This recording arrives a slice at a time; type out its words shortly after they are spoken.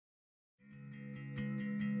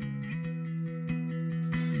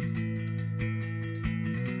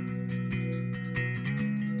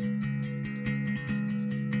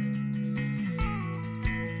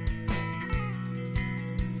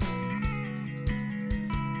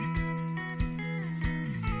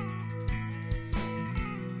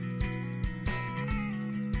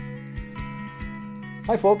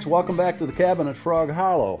Hi folks, welcome back to the cabin at Frog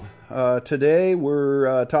Hollow. Today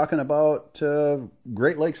we're talking about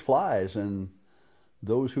Great Lakes flies and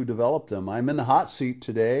those who develop them. I'm in the hot seat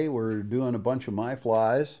today. We're doing a bunch of my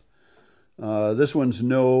flies. This one's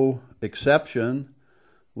no exception.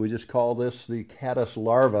 We just call this the Caddis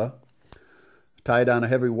larva. Tied on a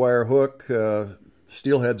heavy wire hook,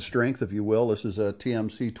 steelhead strength if you will. This is a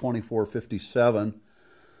TMC 2457,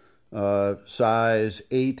 size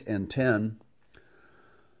 8 and 10.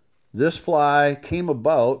 This fly came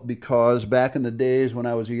about because back in the days when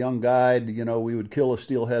I was a young guide, you know, we would kill a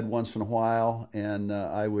steelhead once in a while, and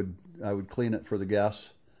I would clean it for the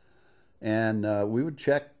guests, and we would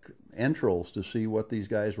check entrails to see what these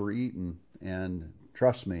guys were eating. And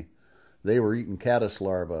trust me, they were eating caddis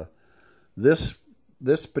larvae. This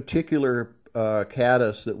particular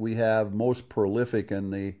caddis that we have most prolific in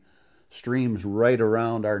the streams right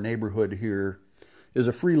around our neighborhood here is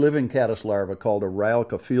a free-living caddis larva called a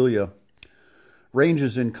Rhyolcophilia.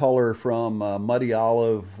 Ranges in color from muddy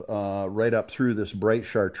olive right up through this bright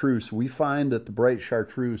chartreuse. We find that the bright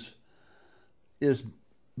chartreuse is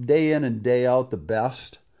day in and day out the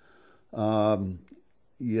best. You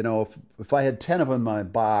know, if I had 10 of them in my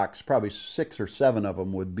box, probably 6 or 7 of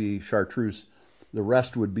them would be chartreuse. The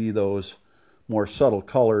rest would be those more subtle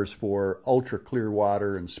colors for ultra clear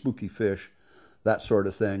water and spooky fish, that sort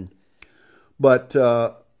of thing. But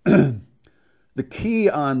the key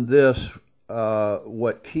on this,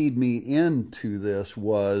 what keyed me into this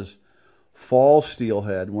was fall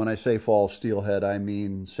steelhead. When I say fall steelhead, I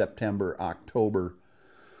mean September, October,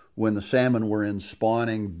 when the salmon were in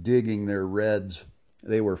spawning, digging their redds.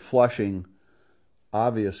 They were flushing,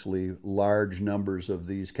 obviously, large numbers of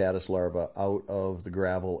these caddis larvae out of the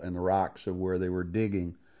gravel and the rocks of where they were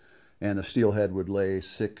digging, and the steelhead would lay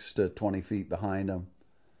 6 to 20 feet behind them.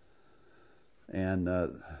 And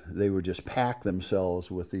they would just pack themselves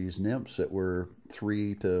with these nymphs that were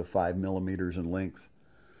 3 to 5 millimeters in length.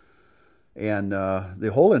 And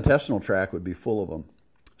the whole intestinal tract would be full of them.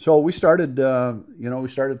 So we started, we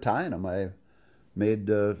started tying them. I made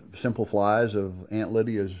simple flies of Aunt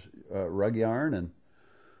Lydia's rug yarn and,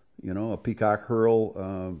 you know, a peacock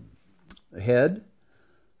herl head.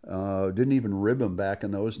 Didn't even rib them back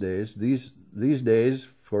in those days. These days,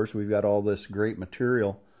 of course, we've got all this great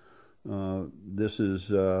material. This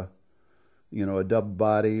is, a dub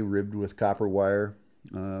body ribbed with copper wire,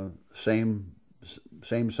 same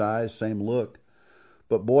size, same look.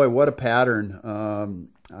 But boy, what a pattern.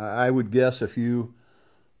 I would guess if you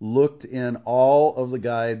looked in all of the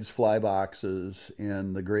guides' fly boxes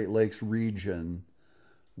in the Great Lakes region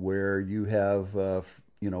where you have,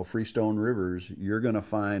 freestone rivers, you're going to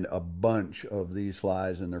find a bunch of these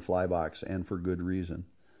flies in their fly box, and for good reason.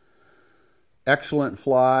 Excellent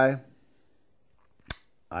fly.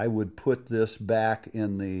 I would put this back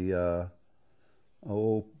in the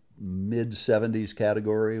mid-70s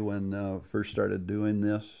category when first started doing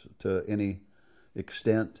this to any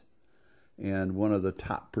extent, and one of the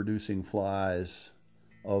top producing flies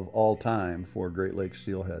of all time for Great Lakes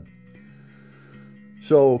steelhead.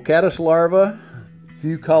 So caddis larva,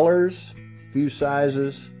 few colors, few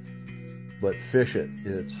sizes, but fish it.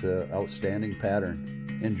 It's an outstanding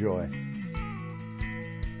pattern. Enjoy.